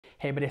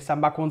Hey buddy, Sam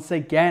back once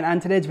again,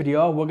 and today's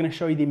video we're going to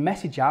show you the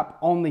message app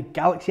on the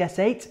Galaxy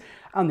S8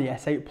 and the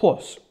S8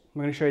 Plus.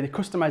 We're going to show you the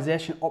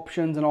customization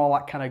options and all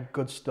that kind of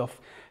good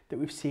stuff that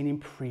we've seen in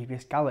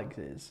previous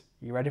Galaxies.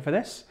 You ready for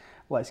this?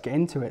 Let's get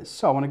into it.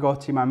 So I want to go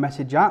to my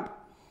message app.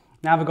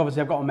 Now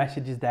obviously I've got my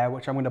messages there,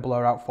 which I'm going to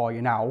blur out for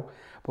you now,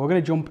 but we're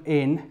going to jump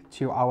in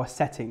to our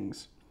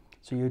settings.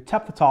 So you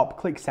tap the top,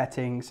 click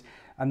settings,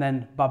 and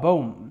then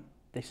ba-boom,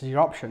 this is your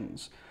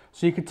options.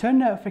 So you can turn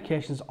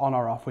notifications on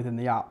or off within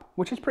the app,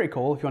 which is pretty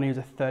cool. If you want to use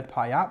a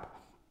third-party app,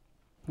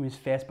 use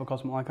Facebook or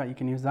something like that, you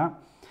can use that.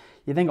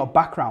 You then got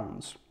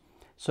backgrounds.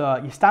 So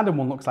your standard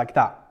one looks like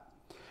that.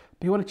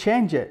 But you want to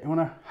change it, you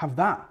want to have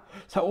that.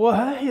 So,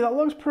 well, hey, that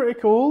looks pretty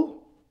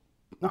cool.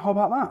 Now, how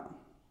about that?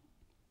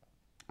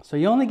 So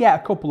you only get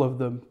a couple of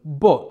them,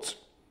 but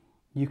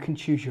you can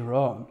choose your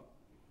own.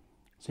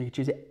 So you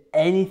can choose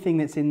anything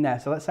that's in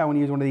there. So let's say I want to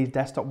use one of these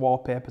desktop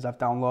wallpapers I've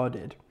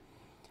downloaded.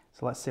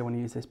 So let's say I want to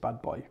use this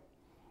bad boy.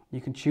 You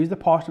can choose the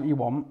portrait you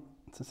want.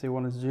 So say you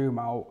want to zoom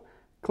out,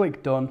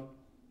 click done.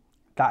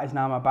 That is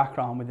now my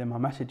background within my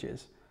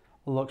messages.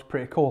 Looks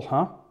pretty cool,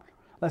 huh?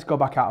 Let's go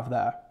back out of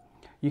there.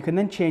 You can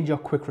then change your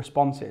quick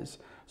responses.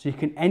 So you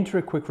can enter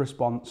a quick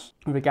response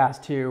with regards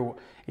to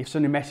if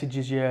somebody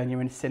messages you and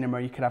you're in the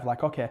cinema, you could have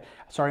like, okay,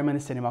 sorry, I'm in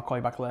the cinema, I'll call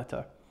you back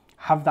later.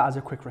 Have that as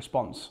a quick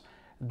response.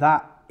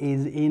 That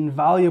is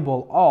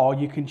invaluable. Or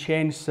you can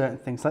change certain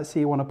things. Let's say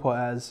you want to put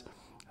as,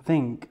 I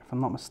think, if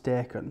I'm not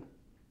mistaken,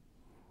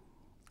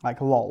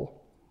 like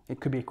lol, it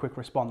could be a quick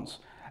response.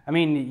 I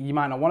mean, you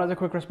might not want it as a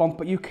quick response,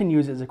 but you can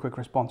use it as a quick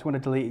response. If you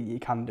want to delete it, you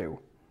can do.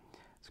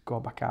 Let's go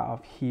back out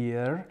of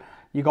here.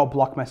 You got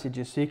block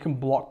messages, so you can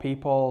block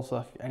people. So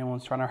if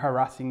anyone's trying to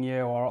harassing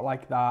you or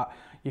like that,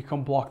 you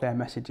can block their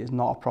messages,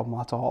 not a problem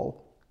at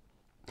all.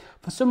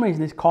 For some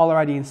reason, this caller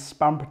ID and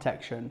spam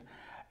protection,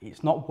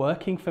 it's not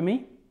working for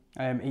me.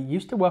 It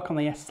used to work on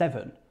the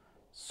S7,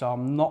 so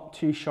I'm not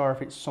too sure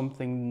if it's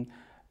something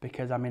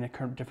because I'm in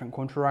a different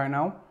country right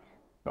now,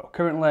 but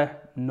currently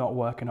not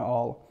working at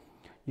all.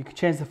 You can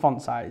change the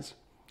font size.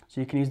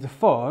 So you can use the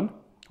phone.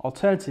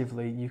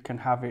 Alternatively, you can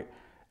have it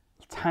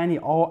tiny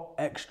or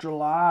extra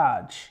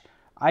large.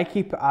 I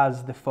keep it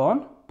as the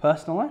phone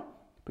personally,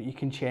 but you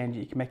can change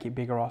it. You can make it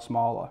bigger or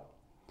smaller.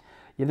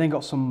 You then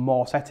got some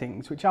more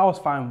settings, which I always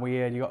find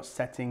weird. You got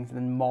settings and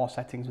then more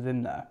settings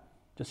within there.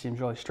 Just seems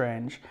really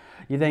strange.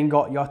 You then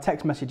got your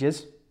text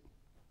messages.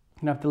 You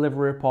can have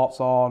delivery reports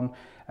on,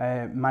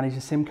 manage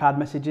the SIM card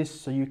messages,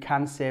 so you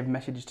can save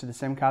messages to the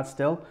SIM card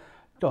still.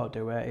 Don't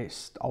do it,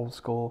 it's old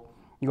school.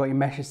 You got your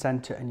message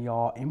center and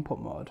your input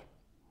mode.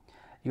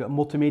 You got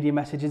multimedia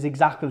messages,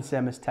 exactly the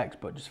same as text,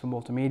 but just for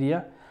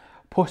multimedia.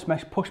 Push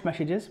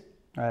messages,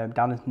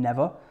 down as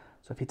never.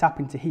 So if you tap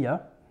into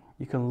here,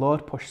 you can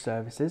load push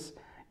services.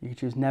 You can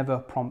choose never,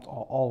 prompt,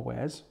 or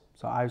always.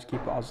 So I always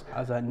keep it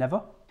as a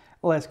never.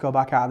 Let's go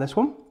back out of this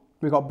one.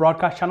 We've got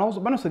broadcast channels.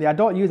 To be honest with you, I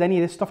don't use any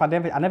of this stuff. I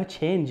never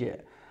change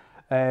it.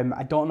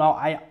 I don't know.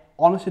 I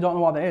honestly don't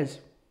know what that is.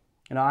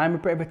 You know, I'm a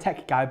bit of a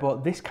tech guy,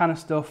 but this kind of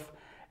stuff,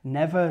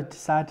 never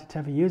decided to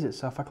ever use it.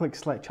 So if I click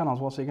select channels,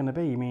 what's it going to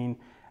be? You mean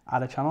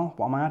add a channel?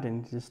 What am I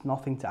adding? There's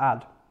nothing to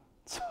add.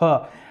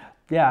 So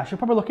yeah, I should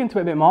probably look into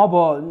it a bit more,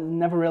 but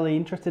never really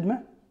interested me.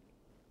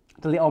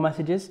 Delete all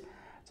messages.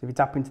 So if you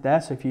tap into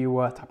there, so if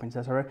you tap into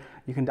there, sorry,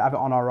 you can have it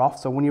on or off.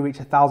 So when you reach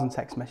 1,000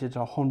 text messages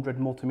or 100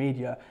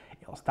 multimedia,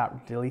 it'll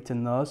start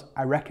deleting those.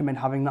 I recommend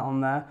having that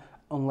on there,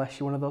 unless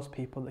you're one of those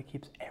people that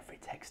keeps every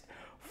text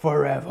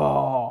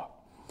forever.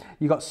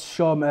 You got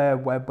show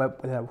web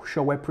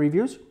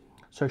previews.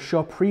 So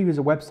show previews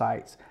of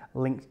websites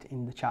linked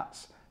in the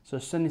chats. So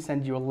as soon as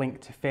send you a link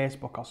to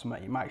Facebook or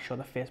something, you might show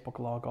the Facebook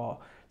logo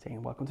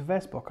saying welcome to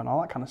Facebook and all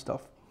that kind of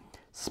stuff.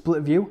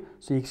 Split view,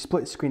 so you can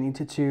split the screen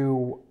into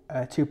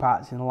two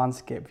parts in a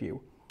landscape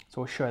view.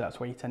 So we'll show you that's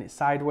where you turn it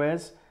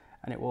sideways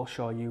and it will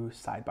show you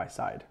side by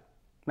side.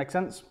 Make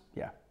sense?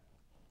 Yeah.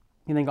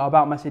 You then got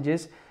about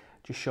messages,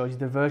 just shows you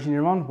the version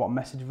you're on, what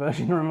message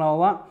version you're on and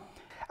all that.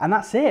 And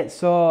that's it.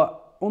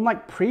 So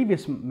unlike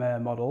previous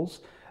models,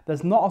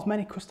 there's not as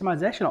many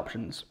customization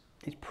options.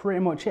 It's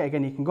pretty much it.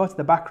 Again, you can go to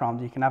the background,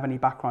 you can have any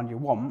background you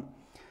want.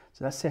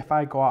 So let's say if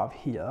I go out of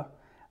here,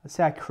 let's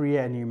say I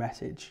create a new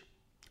message,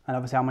 and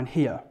obviously I'm in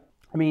here.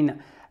 I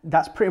mean,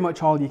 that's pretty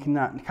much all you can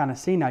kind of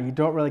see now. You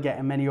don't really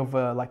get many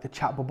other, like the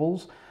chat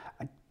bubbles.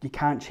 You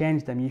can't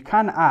change them. You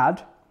can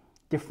add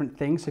different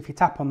things. So if you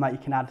tap on that, you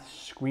can add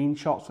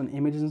screenshots and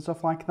images and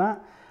stuff like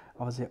that.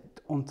 Obviously,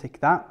 untick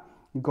that.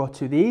 You go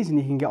to these and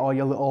you can get all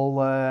your little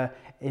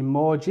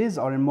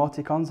emojis or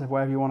emoticons, or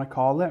whatever you want to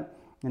call it.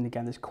 And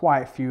again, there's quite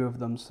a few of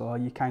them, so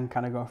you can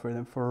kind of go through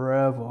them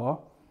forever.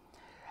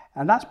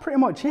 And that's pretty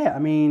much it. I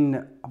mean,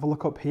 have a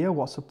look up here.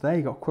 What's up there?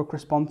 You got quick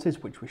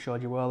responses, which we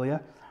showed you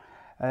earlier.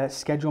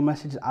 Schedule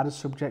messages, add a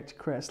subject,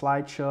 create a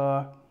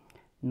slideshow.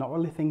 Not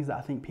really things that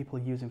I think people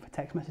are using for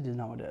text messages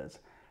nowadays.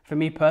 For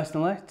me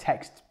personally,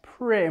 text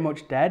pretty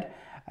much dead.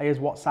 I use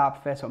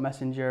WhatsApp, Facebook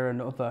Messenger,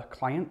 and other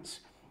clients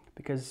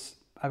because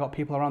I got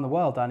people around the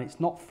world and it's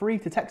not free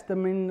to text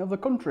them in other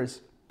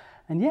countries.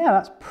 And yeah,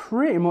 that's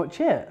pretty much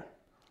it.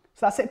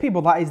 So that's it,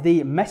 people. That is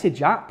the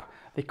message app.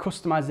 the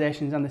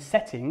customizations and the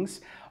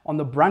settings on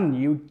the brand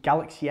new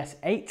Galaxy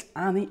S8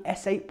 and the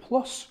S8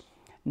 Plus.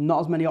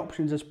 Not as many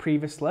options as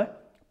previously.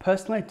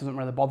 Personally, it doesn't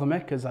really bother me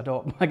because I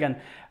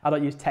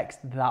don't use text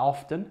that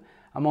often.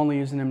 I'm only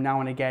using them now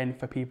and again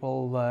for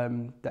people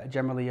that are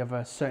generally of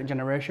a certain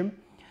generation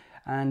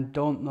and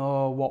don't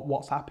know what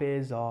WhatsApp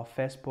is or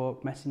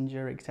Facebook,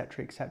 Messenger,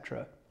 etc,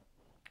 etc.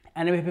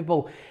 Anyway,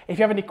 people, if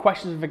you have any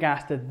questions with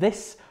regards to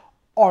this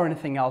or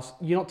anything else,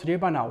 you know what to do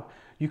by now.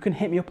 You can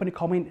hit me up in a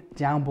comment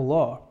down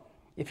below.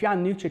 If you are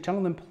new to the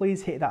channel, then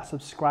please hit that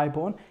subscribe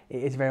button.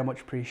 It is very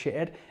much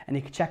appreciated. And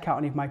you can check out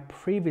any of my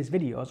previous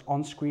videos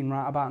on screen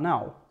right about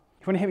now.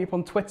 If you want to hit me up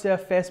on Twitter,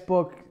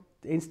 Facebook,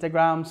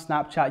 Instagram,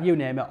 Snapchat, you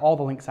name it, all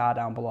the links are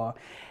down below.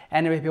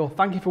 Anyway, people,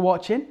 thank you for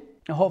watching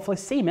and hopefully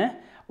see me.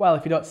 Well,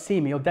 if you don't see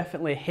me, you'll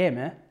definitely hear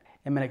me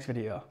in my next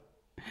video.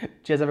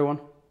 Cheers,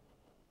 everyone.